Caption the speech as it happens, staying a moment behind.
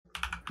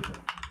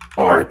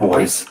Alright,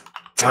 boys.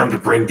 Time to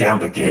bring down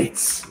the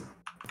gates.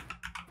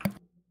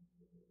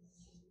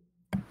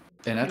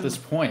 And at this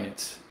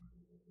point...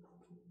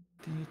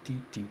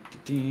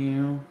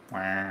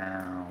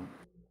 Wow.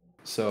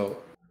 So,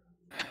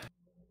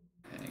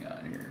 hang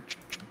on here.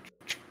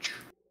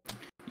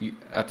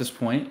 At this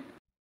point,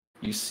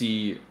 you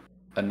see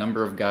a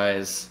number of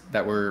guys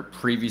that were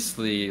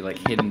previously like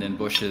hidden in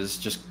bushes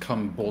just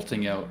come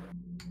bolting out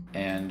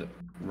and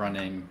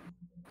running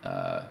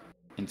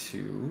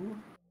into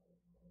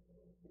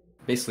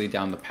basically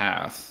down the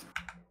path.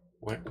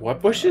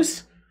 What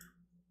bushes?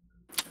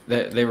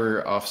 They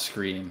were off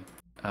screen.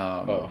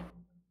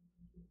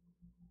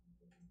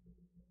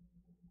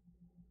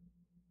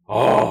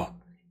 Oh,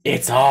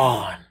 it's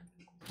on.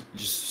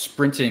 Just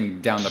sprinting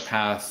down the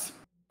path,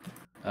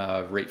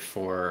 right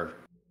for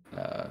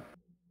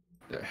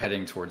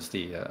heading towards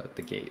the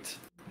gate.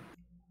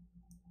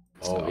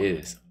 Oh, So, it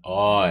is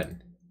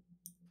on.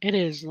 It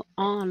is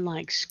on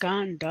like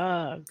scone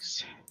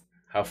dogs.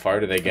 How far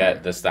do they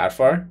get? That's that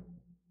far?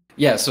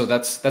 yeah, so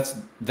that's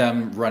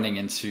them running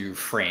into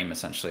frame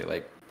essentially.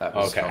 Like that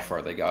was how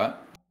far they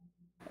got.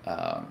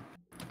 All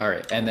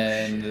right, and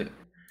then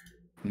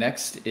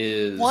next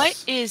is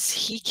What is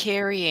he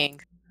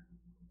carrying?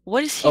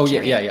 What is he Oh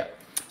carrying? yeah.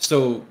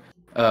 So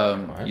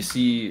you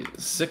see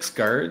 6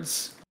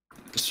 guards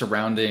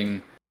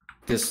surrounding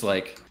this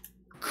like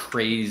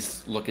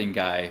crazed looking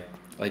guy.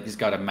 Like he's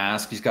got a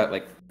mask, he's got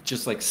like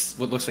just like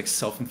what looks like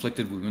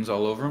self-inflicted wounds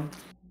all over him.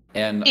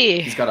 And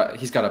he's got a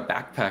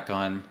backpack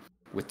on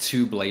with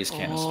 2 blaze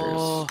canisters.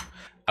 Oh.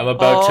 I'm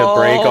about to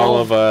break all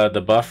of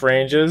the buff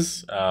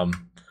ranges.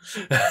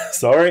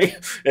 Sorry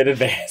in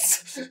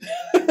advance.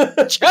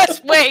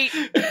 Just wait.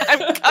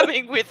 I'm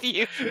coming with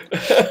you.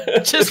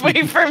 Just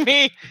wait for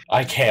me.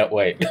 I can't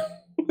wait.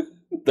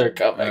 They're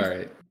coming. All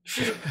right.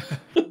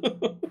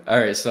 All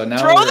right, so now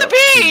Throw the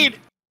bead.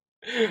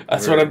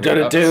 That's what I'm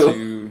gonna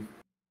do.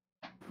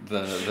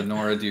 The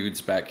Nora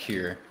dudes back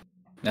here.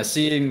 Now,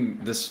 seeing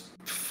this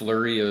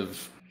flurry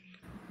of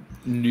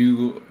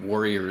new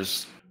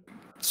warriors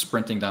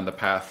sprinting down the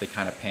path, they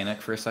kind of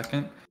panic for a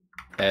second,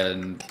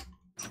 and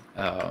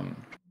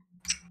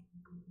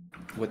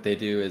what they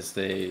do is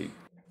they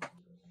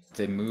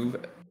move.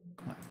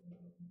 Am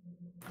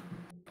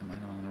I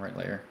not on the right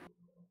layer?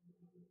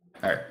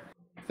 All right,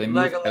 they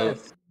move out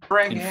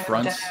in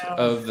front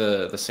of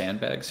the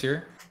sandbags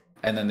here,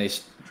 and then they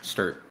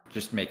start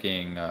just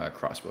making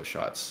crossbow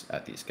shots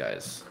at these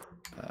guys,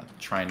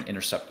 try and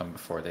intercept them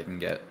before they can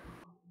get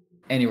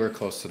anywhere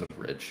close to the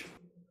bridge.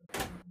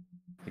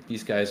 Like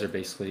these guys are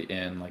basically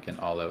in like an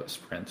all-out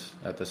sprint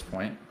at this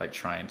point, like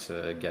trying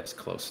to get as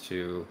close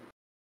to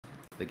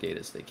the gate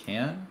as they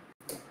can.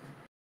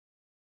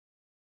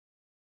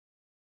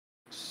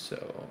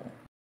 So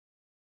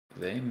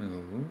they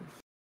move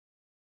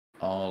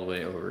all the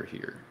way over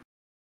here.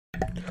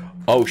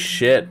 Oh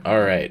shit!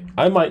 All right,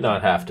 I might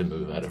not have to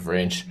move out of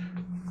range.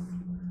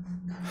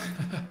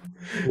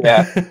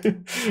 Yeah,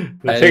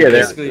 I figure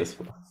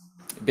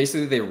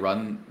basically they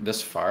run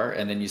this far,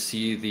 and then you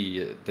see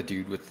the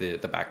dude with the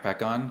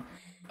backpack on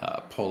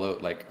pull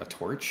out like a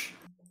torch,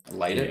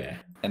 light it,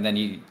 and then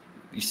you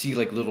see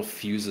like little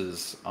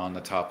fuses on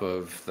the top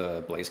of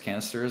the blaze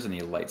canisters, and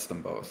he lights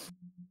them both.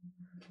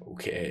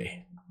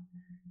 Okay,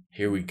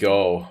 here we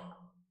go.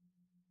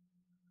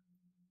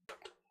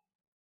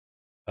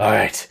 All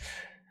right,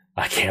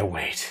 I can't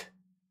wait.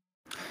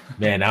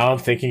 Man, now I'm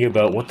thinking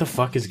about what the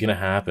fuck is gonna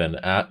happen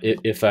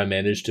if I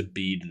manage to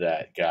bead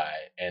that guy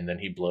and then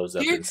he blows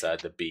up inside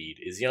the bead.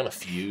 Is he on a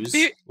fuse?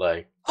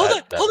 Like, hold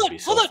on.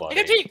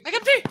 I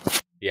got pee.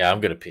 Yeah,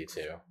 I'm gonna pee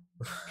too.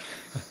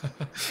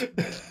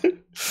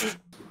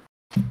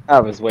 I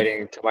was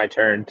waiting until my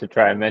turn to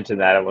try and mention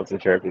that. I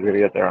wasn't sure if he was gonna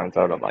get there on his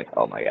own. I'm like,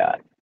 oh my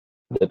god,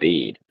 the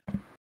bead.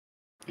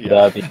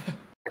 Yeah. The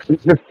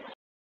bead.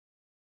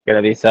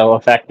 Gonna be so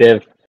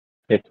effective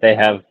if they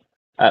have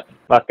a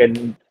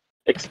fucking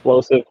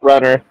explosive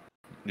runner.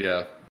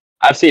 Yeah.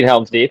 I've seen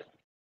Helm's Deep.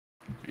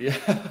 Yeah.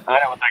 I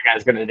know what that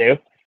guy's gonna do.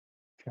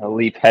 Gonna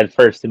leap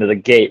headfirst into the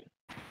gate.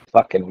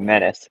 Fucking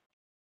menace.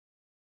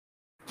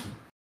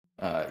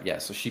 Yeah,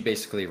 so she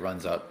basically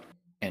runs up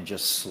and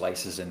just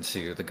slices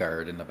into the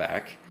guard in the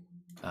back.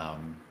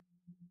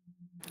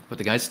 But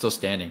the guy's still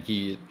standing.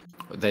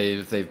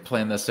 They've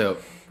planned this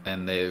out,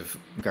 and they've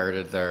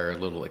guarded their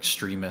little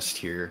extremist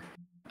here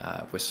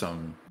with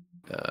some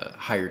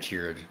higher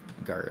tiered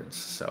guards.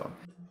 So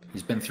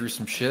he's been through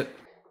some shit,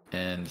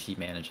 and he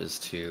manages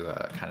to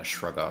kind of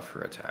shrug off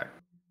her attack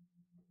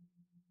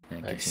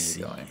and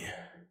continue going.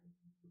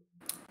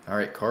 All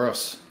right,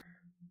 Koros.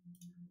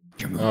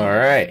 All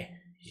right,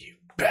 you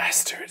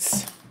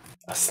bastards!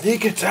 A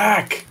sneak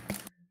attack!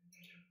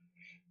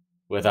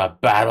 With a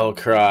battle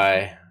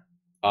cry,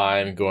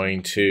 I'm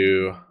going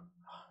to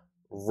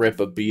rip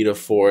a bead of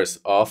force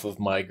off of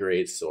my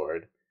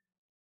greatsword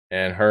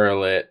and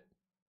hurl it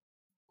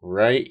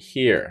right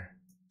here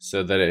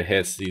so that it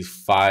hits these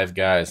 5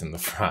 guys in the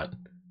front.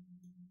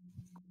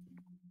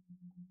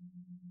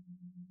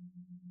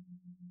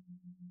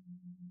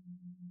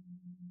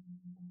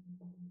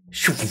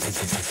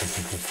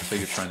 So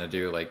you're trying to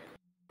do like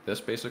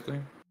this basically?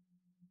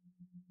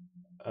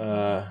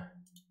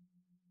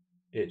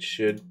 It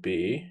should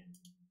be.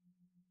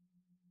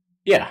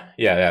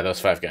 Yeah, those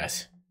 5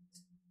 guys.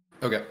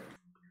 Okay.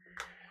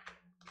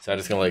 So I'm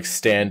just gonna like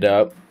stand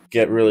up,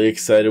 get really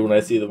excited when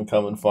I see them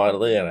coming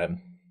finally, and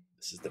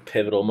this is the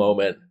pivotal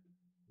moment.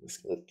 I'm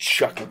just gonna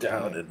chuck it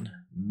down and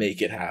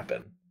make it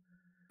happen.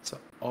 So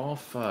all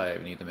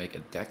 5 need to make a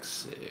dex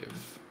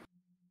save.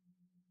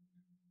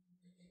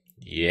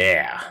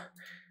 Yeah.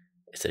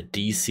 It's a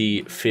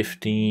DC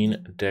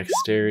 15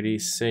 dexterity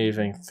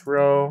saving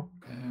throw.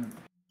 Okay. I'm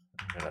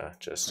gonna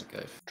just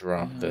Okay.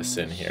 drop this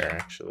in here,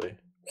 actually.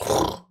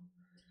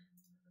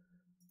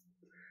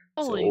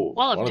 Holy So, wall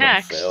one of them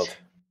text. failed.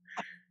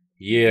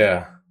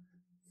 Yeah.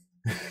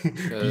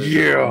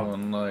 Yeah.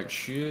 Going like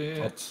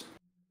shit.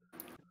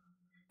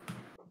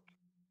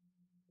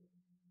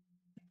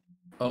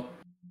 Oh.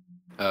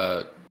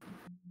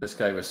 This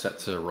guy was set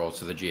to roll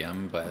to the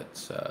GM,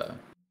 but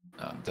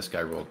this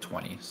guy rolled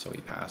 20, so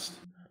he passed.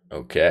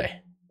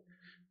 Okay.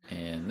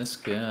 And this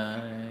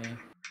guy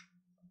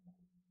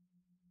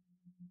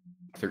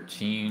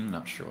 13,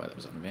 not sure why that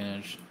was an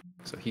advantage.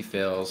 So he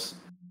fails.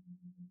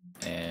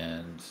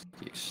 And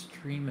the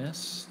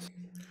extremist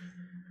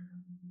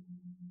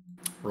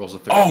rolls a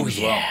 13 as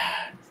well.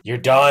 You're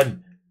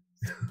done.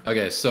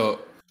 Okay, so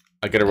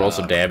I gotta roll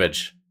some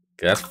damage.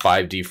 That's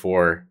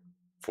 5d4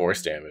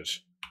 force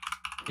damage.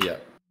 Yeah.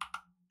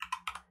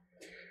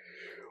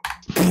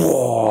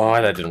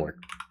 Boy, that didn't work.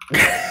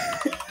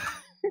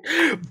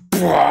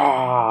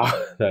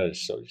 That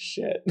is so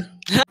shit.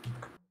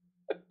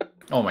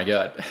 Oh my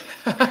god.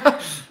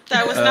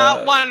 That was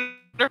not wonderful.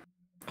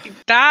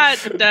 That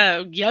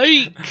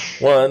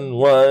yikes. 1,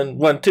 1,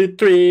 1, 2,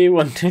 3,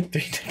 1, 2,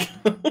 3.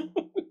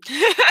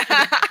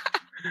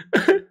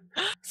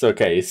 It's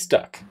okay, he's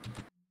stuck.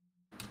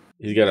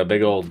 He's got a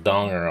big old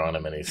donger on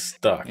him and he's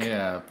stuck.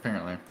 Yeah,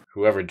 apparently.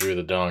 Whoever drew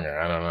the donger,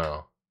 I don't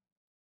know.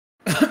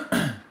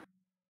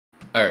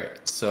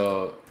 Alright,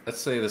 so let's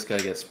say this guy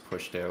gets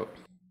pushed out.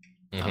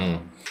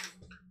 Mm-hmm.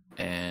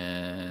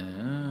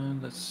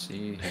 And let's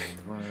see here,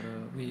 what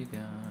do we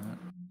got?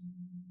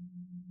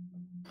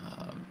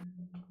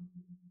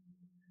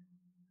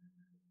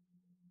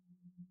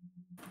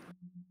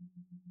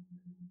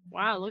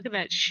 Wow, look at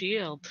that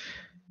shield.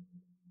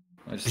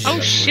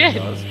 Oh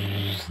shit!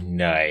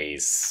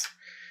 Nice.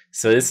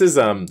 So this is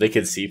they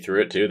can see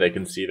through it too. They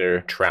can see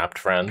their trapped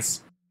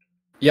friends.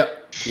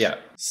 Yep. Yeah.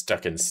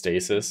 Stuck in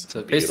stasis.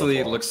 So basically,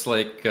 it looks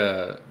like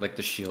the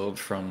shield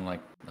from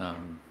like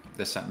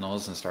the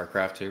Sentinels in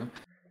StarCraft 2.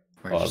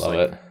 Oh, I love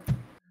it.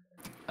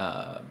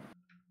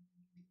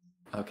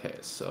 Okay,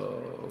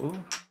 so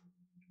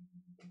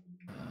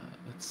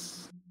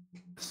let's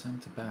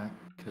send it back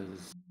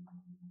because,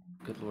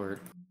 good lord,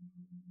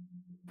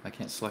 I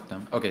can't select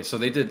them. Okay, so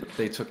they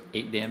took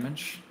 8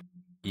 damage.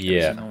 Yeah.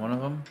 Every single one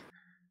of them.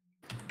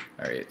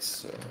 All right,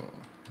 so.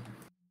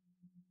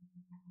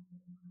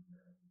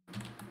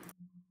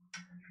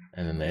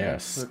 And then they are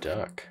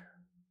stuck.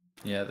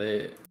 Yeah,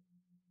 that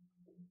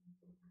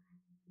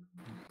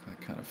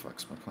kind of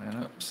fucks my plan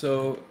up.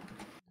 So,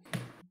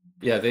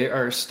 yeah, they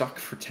are stuck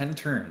for 10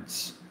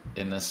 turns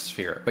in this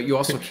sphere, but you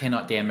also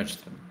cannot damage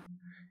them.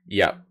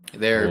 Yeah.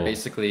 They're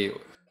basically,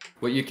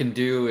 what you can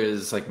do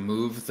is like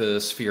move the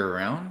sphere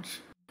around.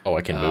 Oh,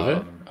 I can move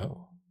it?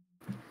 Oh.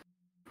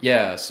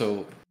 Yeah,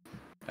 so.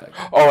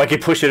 Oh, I can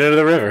push it into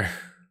the river.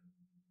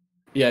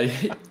 Yeah.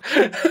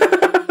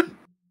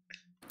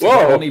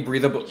 Whoa! Only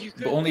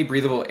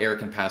breathable air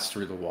can pass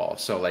through the wall.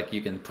 So like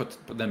you can put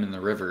them in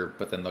the river,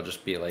 but then they'll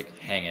just be like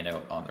hanging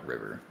out on the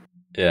river.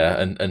 Yeah,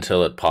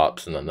 until it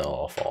pops, and then they'll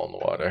all fall in the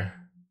water.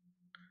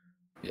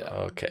 Yeah.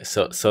 Okay,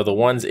 so the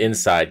ones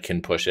inside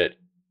can push it.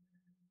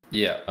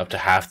 Yeah. Up to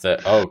half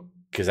the. Oh,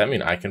 does that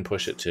mean I can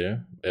push it too?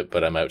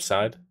 But I'm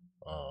outside.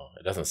 Oh,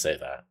 it doesn't say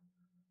that.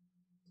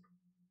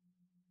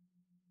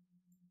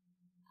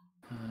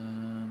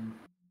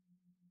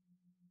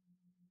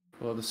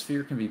 Well, the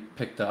sphere can be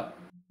picked up.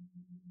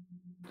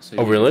 So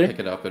you really? Pick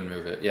it up and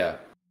move it. Yeah.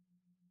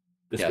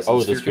 The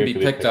sphere can be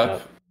picked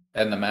up,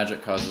 and the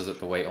magic causes it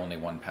to weigh only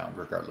 1 pound,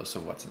 regardless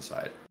of what's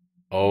inside.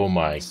 Oh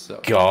my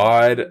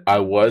god! I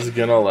was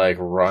gonna like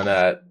run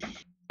at.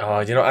 Oh,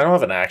 I don't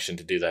have an action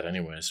to do that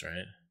anyways,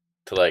 right?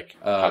 To like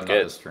not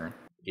this turn.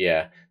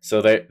 Yeah,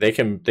 so they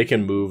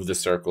can move the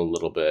circle a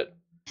little bit,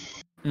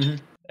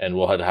 and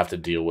we'll have to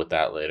deal with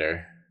that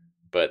later.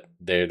 But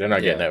they're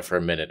not getting out for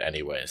a minute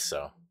anyways,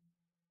 so.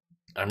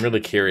 I'm really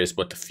curious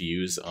what the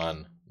fuse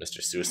on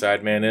Mr.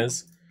 Suicide Man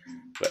is,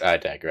 but I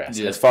digress.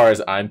 Yeah. As far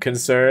as I'm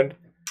concerned,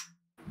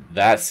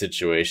 that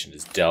situation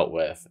is dealt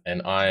with,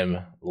 and I'm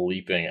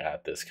leaping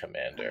at this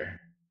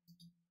commander.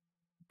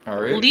 All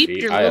right. Leap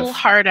your little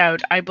heart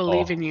out. I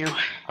believe in you.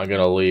 I'm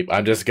gonna leap.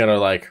 I'm just gonna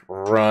like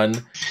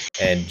run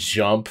and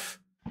jump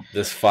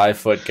this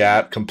 5-foot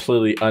gap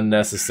completely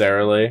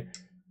unnecessarily.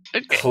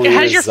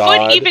 Has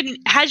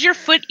your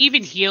foot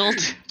even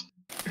healed?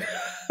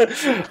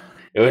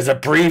 It was a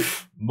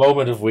brief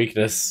moment of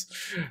weakness.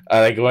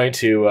 I'm going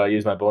to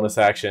use my bonus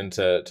action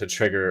to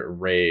trigger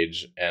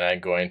rage, and I'm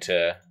going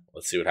to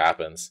let's see what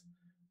happens.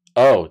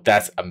 Oh,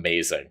 that's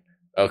amazing.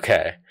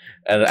 Okay,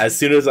 and as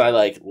soon as I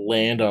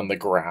land on the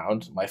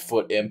ground, my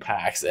foot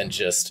impacts, and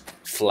just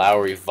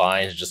flowery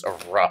vines just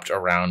erupt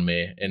around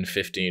me in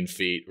 15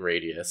 feet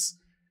radius,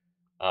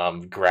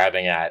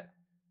 grabbing at.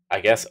 I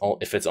guess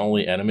if it's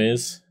only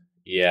enemies,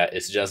 yeah,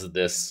 it's just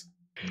this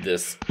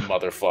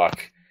motherfucker,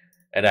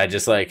 and I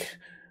just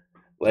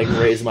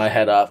raise my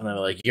head up, and I'm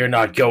like, "You're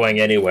not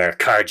going anywhere,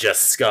 Karja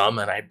scum!"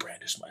 And I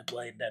brandish my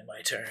blade, and end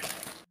my turn.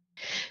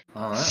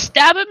 All right.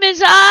 Stab him in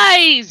his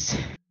eyes!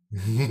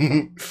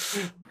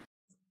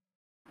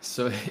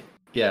 So,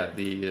 yeah,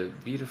 the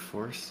Vita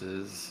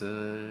forces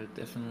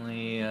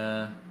definitely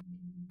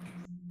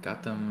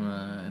got them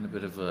in a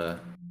bit of a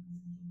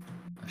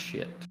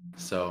shit.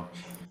 So,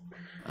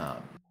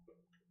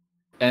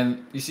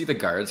 and you see the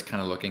guards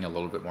kind of looking a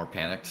little bit more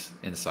panicked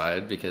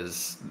inside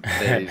because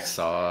they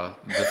saw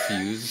the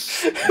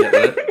fuse get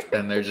lit,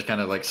 and they're just kind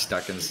of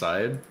stuck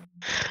inside.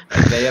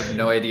 And they have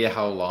no idea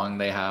how long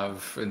they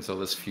have until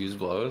this fuse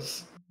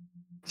blows.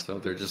 So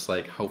they're just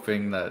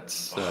hoping that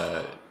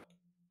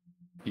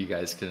you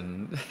guys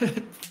can.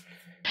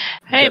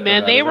 Hey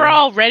man, they were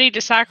all ready to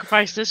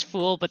sacrifice this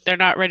fool, but they're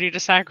not ready to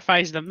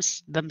sacrifice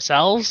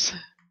themselves.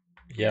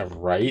 Yeah,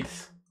 right?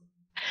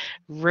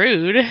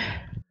 Rude.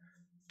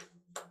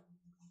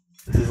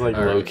 This is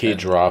low-key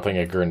dropping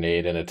a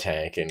grenade in a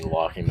tank and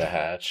locking the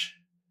hatch.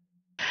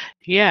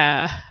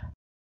 Yeah.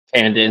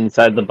 And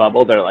inside the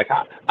bubble, they're like,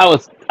 I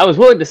was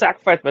willing to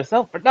sacrifice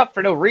myself, but not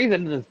for no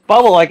reason in this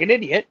bubble like an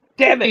idiot.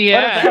 Damn it!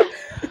 Yeah.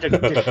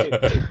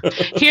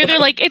 Here they're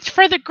like, it's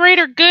for the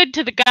greater good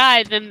to the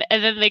guy, and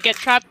then they get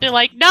trapped. They're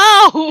like,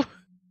 no!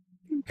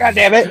 God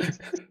damn it!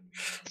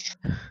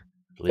 I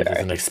believe there's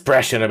an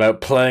expression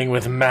about playing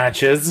with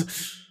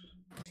matches.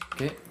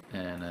 Okay,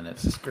 and then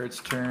it's Spirit's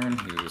turn,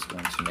 who's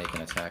going to make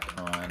an attack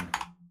on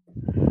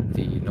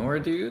the Nora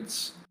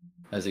dudes.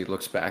 As he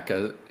looks back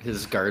at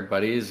his guard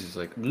buddies, he's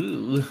like,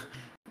 ooh,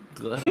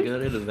 glad I got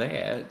rid of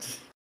that.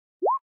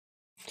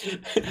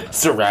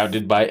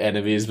 Surrounded by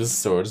enemies with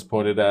swords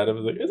pointed at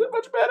him. Like, is it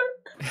much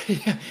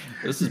better? Yeah,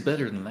 this is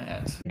better than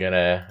that.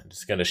 I'm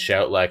just gonna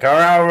shout our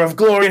hour of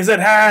glory is at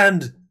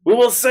hand! We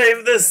will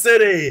save this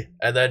city!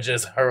 And then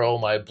just hurl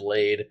my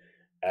blade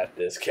at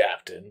this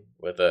captain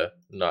with a,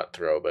 not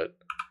throw, but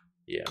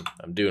yeah,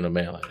 I'm doing a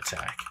melee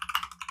attack.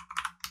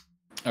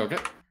 Okay.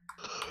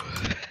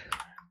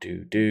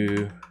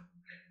 Do.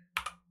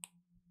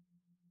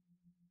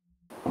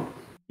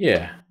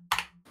 Yeah.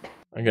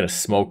 I'm gonna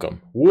smoke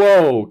him.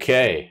 Whoa,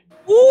 okay.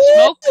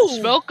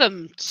 Smoke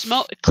him.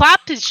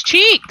 Clap his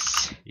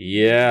cheeks.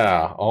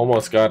 Yeah,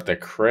 almost got the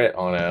crit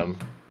on him.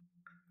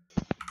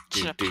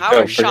 Should have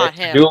power shot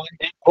him.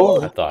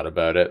 I thought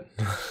about it.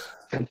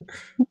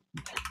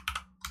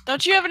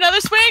 Don't you have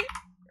another swing?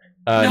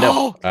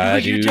 No, I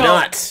do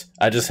not.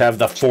 I just have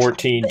the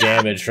 14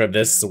 damage from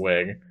this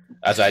swing.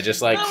 As I just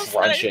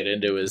crunch it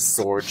into his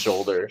sword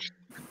shoulder.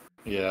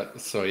 Yeah,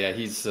 so yeah,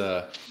 he's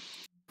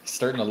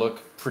starting to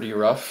look pretty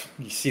rough.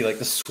 You see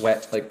the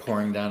sweat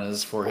pouring down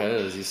his forehead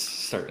as he's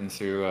starting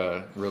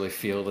to really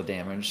feel the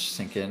damage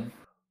sink in.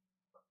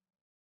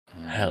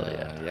 Hell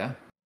yeah. Yeah.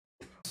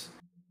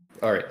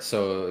 Alright,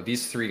 so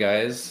these three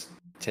guys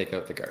take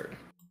out the guard.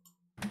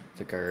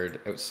 The guard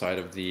outside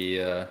of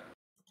the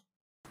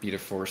Beta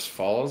Force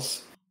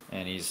falls,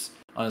 and he's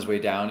on his way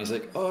down. He's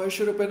like, oh, I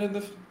should have been in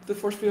the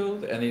force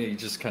field. And then he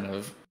just kind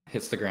of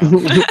hits the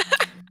ground.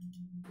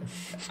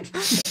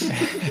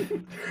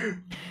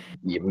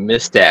 You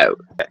missed out.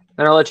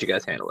 And I'll let you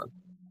guys handle him.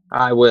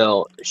 I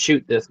will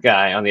shoot this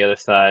guy on the other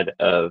side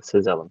of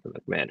Sazellum from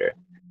the commander.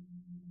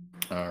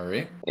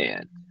 Alright.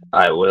 And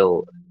I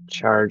will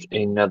charge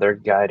another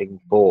guiding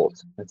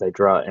bolt as I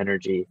draw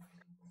energy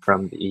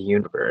from the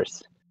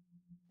universe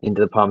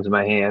into the palms of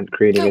my hand,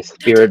 creating a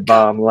spirit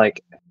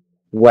bomb-like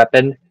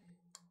weapon.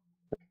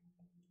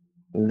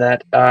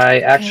 That I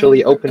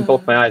actually open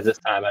both my eyes this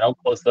time. I don't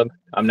close them.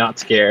 I'm not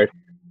scared.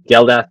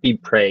 Geldath be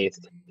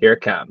praised. Here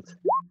it comes.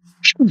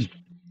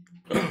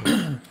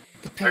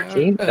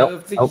 13?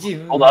 Nope.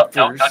 Hold up.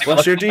 No, not even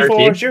What's your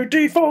D4s? Your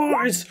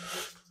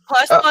D4s!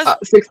 Plus.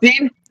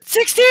 16?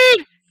 16!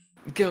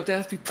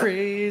 Geldath be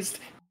praised.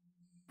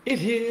 It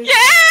hits.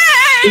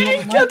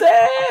 Yay!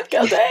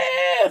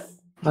 Geldath!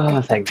 Oh,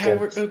 thank Power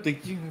goodness. of the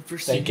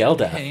universe. Thank in your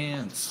Geldath.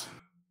 hands.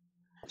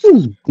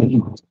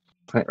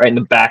 Right in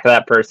the back of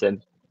that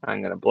person.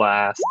 I'm gonna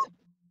blast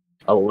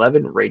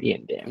 11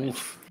 radiant damage.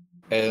 Oof.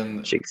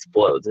 And She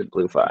explodes in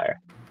blue fire.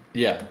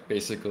 yeah,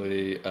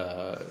 basically,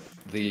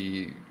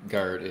 the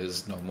guard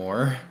is no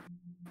more.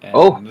 And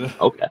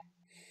Okay.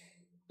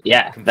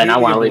 Yeah, then I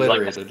want to leave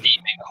a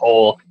steaming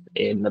hole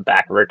in the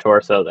back of her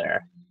torso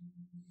there,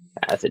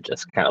 as it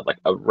just kind of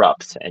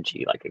erupts and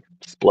she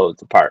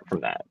explodes apart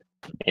from that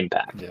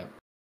impact. Yeah.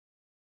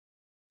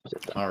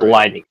 Just a All right.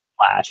 blinding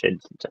flash,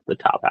 and just the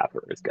top half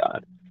of her is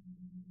gone.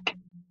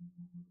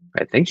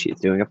 I think she's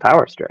doing a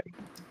power strike.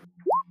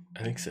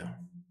 I think so.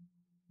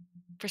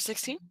 For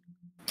 16?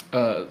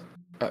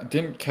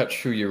 Didn't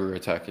catch who you were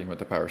attacking with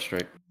the power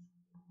strike.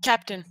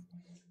 Captain.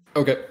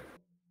 Okay.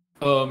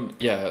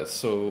 Yeah,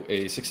 so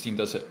a 16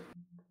 does hit.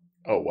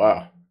 Oh,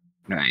 wow.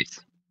 Nice.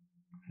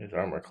 His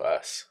armor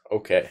class.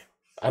 Okay.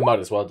 I might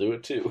as well do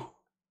it too.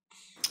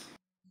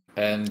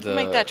 And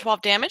Make that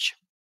 12 damage.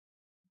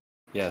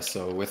 yeah,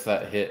 so with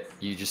that hit,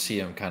 you just see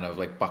him kind of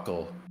like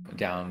buckle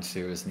down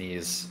to his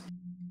knees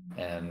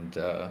and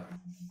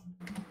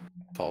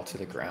fall to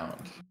the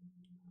ground.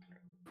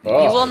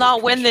 Oh. You will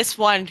not win this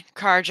one,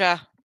 Karja.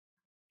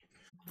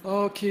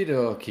 Okie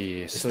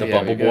dokie. It's So the yeah,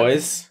 Bubble we got-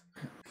 Boys.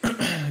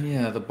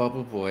 Yeah, the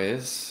Bubble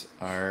Boys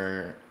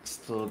are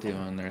still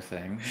doing their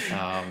thing.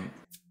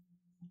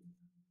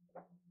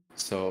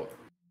 So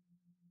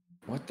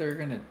what they're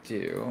gonna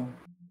do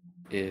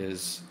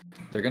is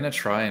they're gonna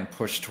try and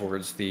push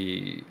towards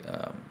the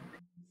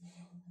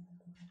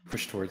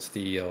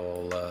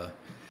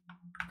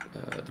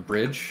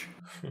bridge.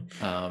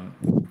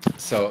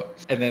 So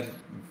and then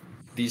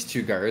these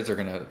two guards are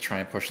gonna try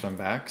and push them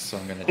back. So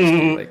I'm gonna just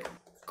do like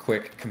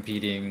quick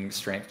competing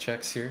strength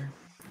checks here.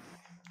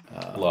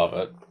 Love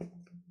it.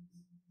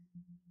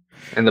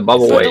 And the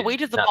bubble So weight. the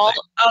weight of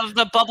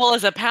the bubble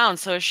is a pound,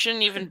 so it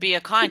shouldn't even be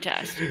a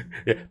contest.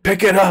 Yeah,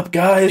 pick it up,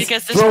 guys.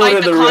 Because Throw it despite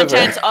in the the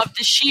contents river. of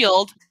the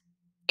shield,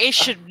 it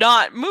should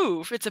not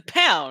move. It's a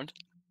pound.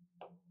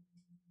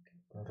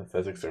 The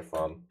physics are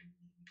fun.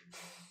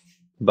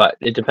 But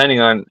it, depending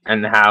on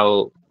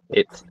how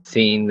it's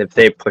seen, if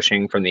they're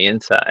pushing from the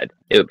inside,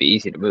 it would be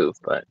easy to move.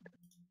 But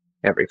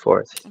every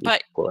force,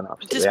 But equal and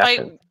opposite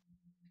reaction.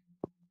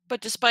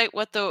 despite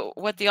what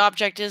the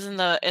object is in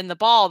the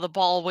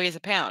ball weighs a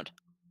pound.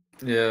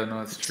 Yeah, no,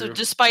 that's true. So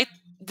despite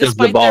Does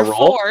the ball their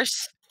roll?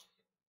 force,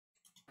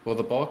 Well,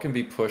 the ball can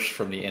be pushed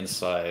from the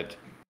inside,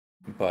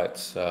 but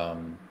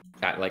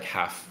at like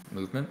half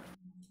movement.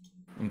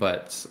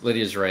 But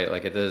Lydia's right,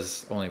 like it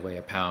does only weigh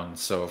a pound,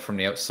 so from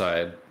the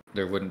outside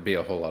there wouldn't be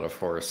a whole lot of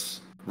force,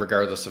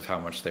 regardless of how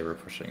much they were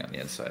pushing on the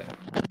inside.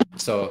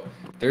 So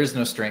there is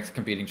no strength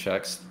competing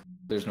checks.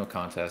 There's no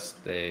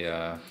contest. They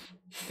don't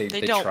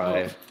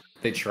try. move.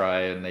 They try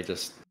and they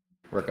just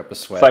work up a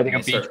sweat. Fighting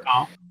and a they beach start-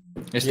 ball.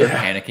 They start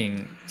Yeah.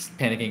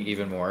 panicking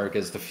even more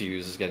because the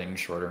fuse is getting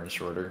shorter and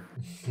shorter.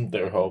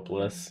 They're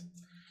hopeless.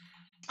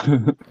 All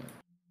You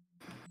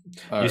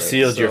right,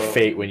 sealed your so-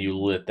 fate when you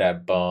lit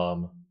that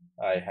bomb.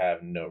 I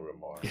have no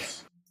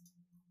remorse.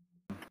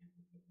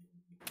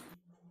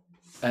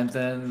 And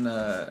then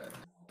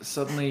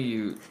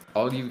suddenly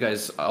all you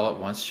guys all at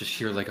once just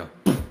hear like a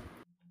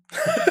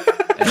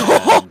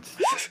and,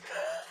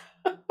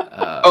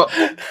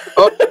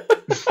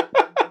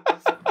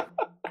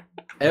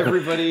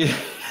 everybody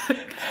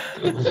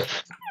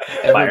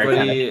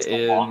everybody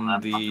in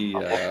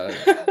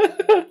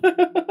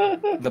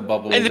the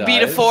bubble and the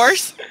beat of dies.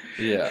 force,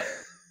 Yeah.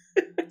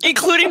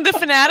 including the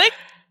fanatic.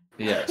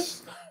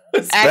 Yes.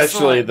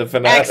 Especially Excellent. the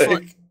fanatic.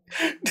 Excellent.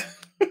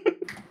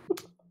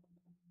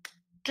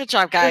 Good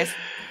job, guys.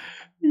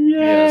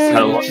 Yeah, so I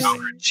you look just-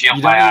 over and shield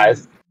you my don't eyes.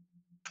 even-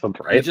 So You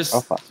bright. just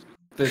Oh, fuck.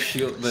 the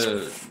shield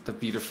the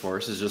beat of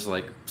force is just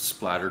like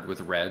splattered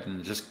with red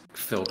and just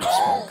filled with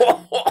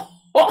smoke.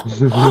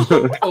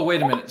 Oh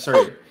wait a minute,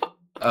 sorry.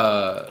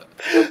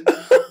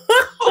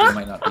 You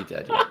might not be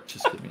dead yet.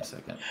 Just give me a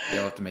second.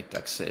 You'll have to make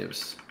dex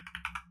saves.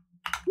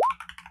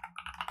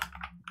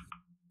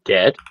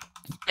 Dead.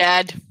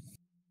 Dad.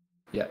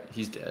 Yeah,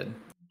 he's dead.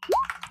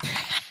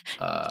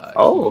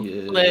 Oh. he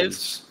is...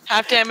 Lives.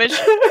 Half damage.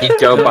 He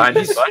dove No, behind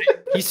his he's- buddy.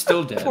 He's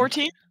still dead.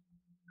 14.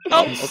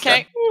 Oh, He's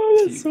okay.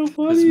 Oh, that's so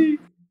funny.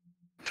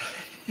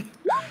 He's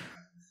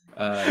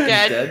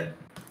Dead. dead.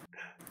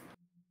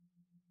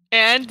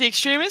 And the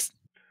extremist.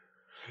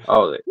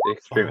 Oh, the Oh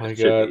extremist my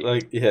should god! be.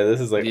 Like, yeah, this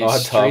is like The on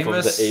top of the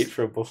extremist- 8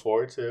 from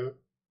before too.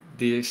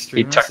 The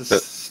extremist tucked is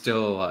it.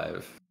 still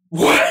alive.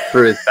 What?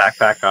 Threw his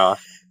backpack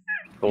off.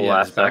 The Yeah,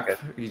 last his back-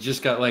 second. He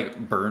just got like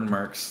burn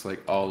marks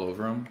like all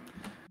over him.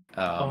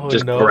 Oh,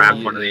 Just no. grabbed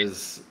he one of is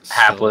these still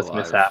hapless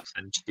alive. mishaps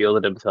and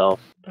shielded himself.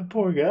 That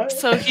poor guy.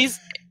 So is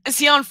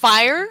he on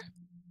fire?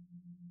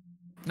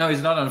 No,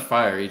 he's not on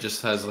fire. He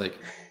just has like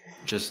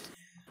just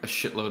a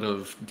shitload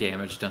of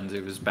damage done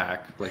to his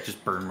back, like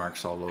just burn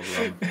marks all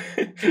over him.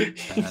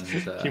 And,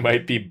 he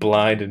might be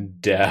blind and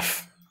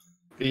deaf.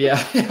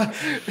 Yeah,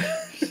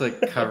 just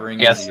like covering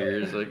Yes. his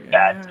ears, like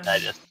Bad. I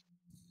just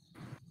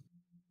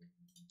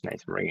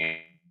nice ringing.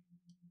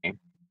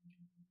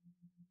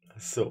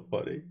 That's so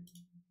funny.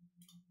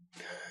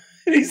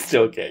 He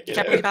still can't get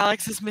Captain out.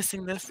 Alex is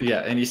missing this. yeah,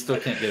 and he still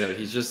can't get out.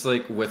 He's just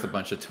like with a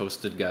bunch of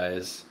toasted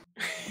guys.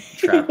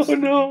 Trapped. Oh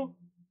no!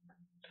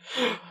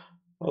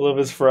 All of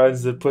his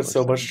friends that put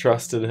so much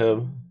trust in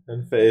him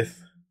and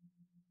faith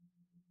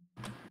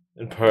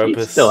and He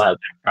purpose. still has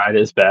tried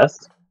his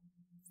best.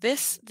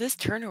 This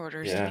turn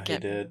order is Yeah, gonna he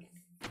get did.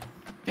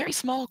 very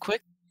small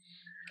quick.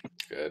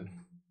 Good.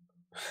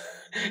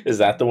 Is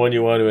that the one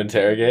you want to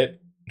interrogate?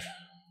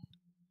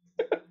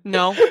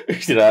 No. We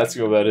should ask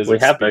him about his We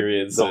have to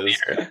experiences. go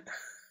here.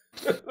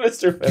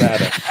 Mr.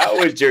 Fanatic, how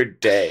was your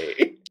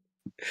day?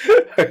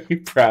 Are you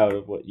proud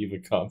of what you've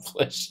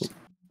accomplished?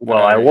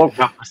 Well, I woke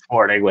up this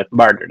morning with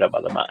martyrdom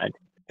on the mind.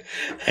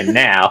 And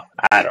now,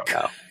 I don't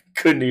know.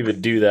 Couldn't even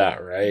do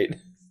that, right?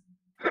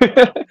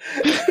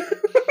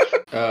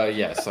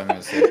 Yes, I'm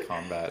gonna say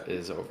combat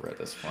is over at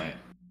this point.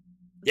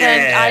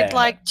 Then I'd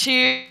like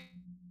to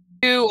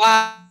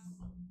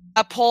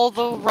pull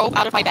the rope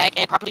out of my bag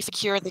and properly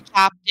secure the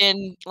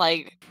captain,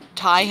 like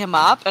tie him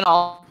up, and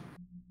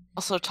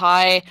also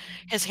tie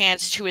his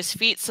hands to his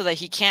feet so that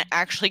he can't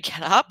actually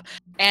get up,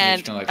 and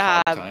You're just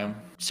gonna, like, hog tie him?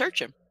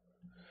 Search him.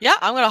 Yeah,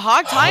 I'm gonna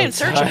hog tie and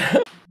search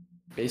him.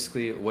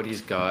 Basically, what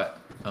he's got,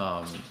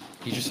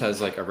 he just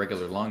has like a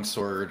regular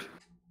longsword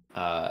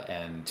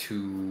and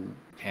 2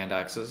 hand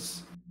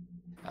axes.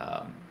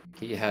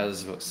 He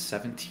has about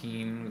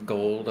 17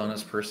 gold on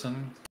his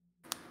person,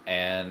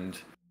 and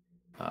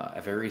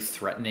a very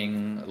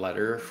threatening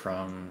letter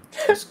from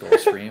this gold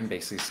stream,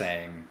 basically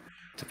saying,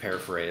 to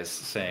paraphrase,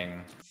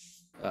 saying,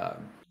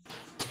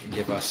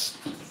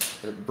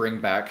 bring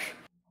back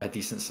a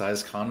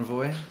decent-sized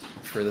convoy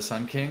for the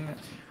Sun King,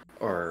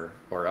 or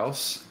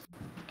else.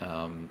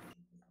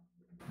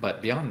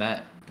 But beyond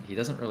that, he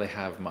doesn't really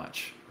have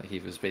much. Like, he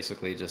was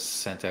basically just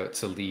sent out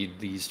to lead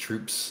these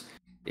troops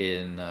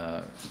in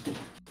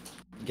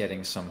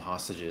getting some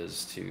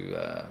hostages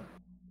to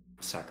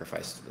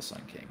sacrifice to the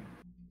Sun King.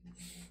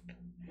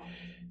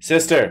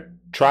 Sister,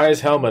 try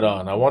his helmet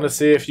on. I want to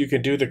see if you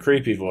can do the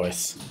creepy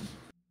voice.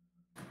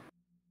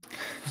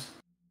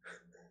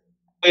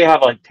 We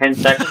have like 10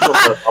 seconds.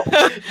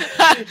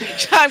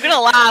 I'm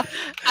gonna laugh,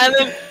 and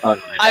then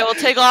I will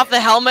take off the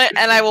helmet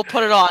and I will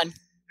put it on.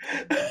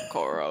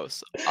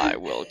 Koros, I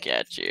will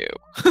get you.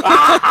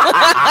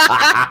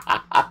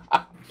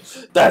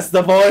 That's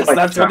the voice.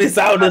 That's what he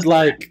sounded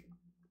like.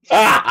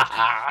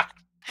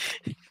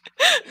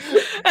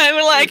 I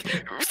would like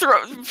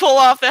pull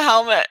off the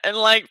helmet and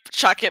like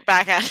chuck it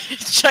back at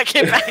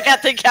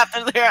the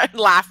captain there,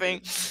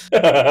 laughing.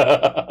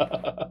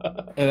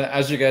 And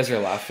as you guys are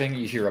laughing,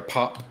 you hear a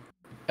pop,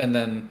 and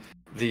then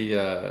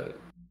the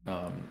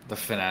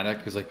fanatic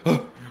is like,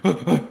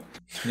 and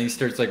he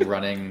starts like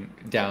running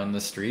down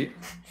the street.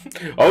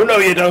 Oh no,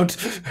 you don't!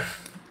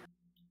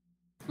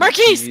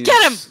 Marquise,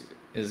 get him!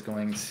 Is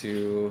going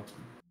to.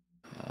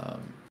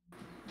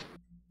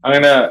 I'm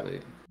gonna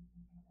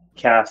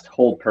cast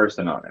Hold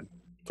Person on him.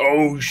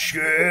 Oh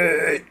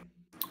shit!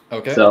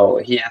 Okay. So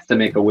he has to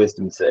make a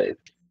Wisdom save.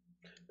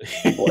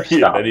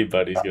 Yeah,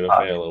 anybody's gonna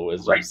fail a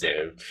Wisdom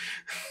save.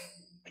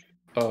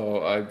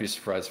 Oh, I'd be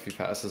surprised if he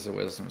passes a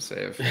Wisdom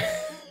save.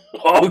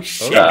 Oh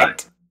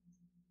shit!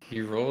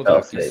 He rolled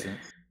a decent.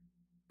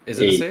 Is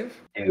it a save?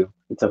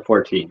 It's a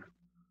 14.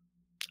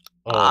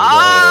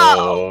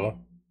 Oh.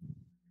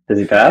 Does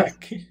he pass?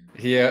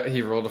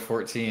 He rolled a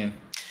 14.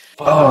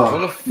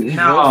 Oh, he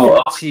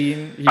rolled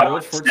 14. He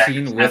rolled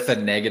 14 with a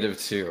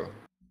 -2.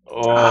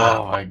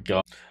 Oh my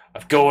god!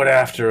 I'm going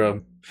after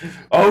him.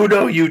 Oh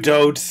no, you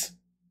don't!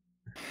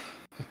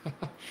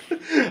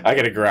 I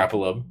gotta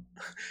grapple him.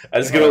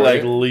 I'm just gonna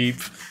like leap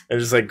and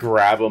just like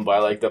grab him by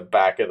like the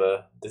back of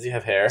the. Does he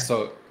have hair?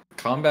 So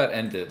combat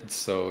ended,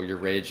 so your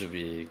rage will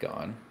be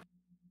gone.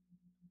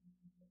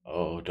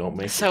 Oh, don't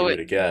make me do it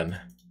again.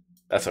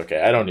 That's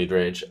okay. I don't need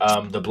rage.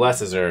 The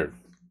blesses are.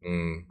 I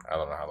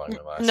don't know how long they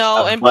last.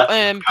 No,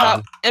 emboldened.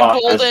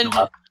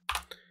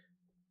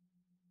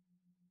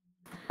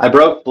 I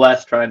broke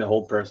Bless trying to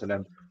Hold Person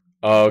him.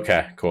 Oh,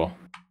 okay, cool.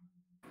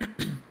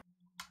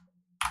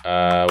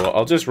 Well,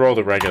 I'll just roll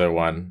the regular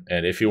one,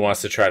 and if he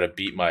wants to try to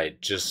beat my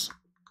just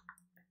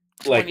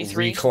like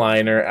 23.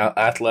 Recliner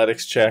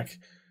athletics check,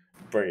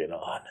 bring it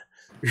on.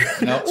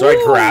 No. So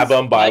I grab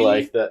him by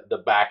like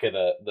the back of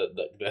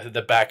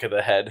the back of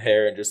the head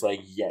hair and just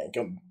like yank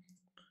him.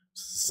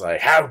 It's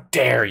like, how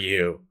dare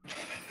you!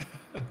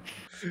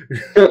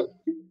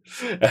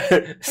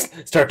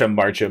 Start to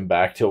march him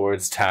back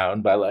towards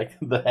town by like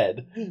the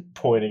head,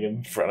 pointing him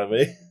in front of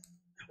me,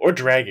 or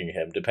dragging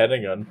him,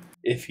 depending on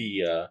if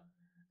he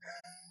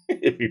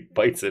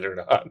bites it or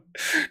not.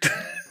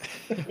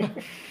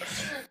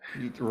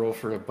 You roll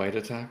for a bite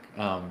attack.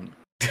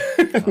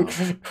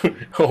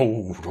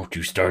 Oh, don't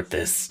you start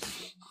this!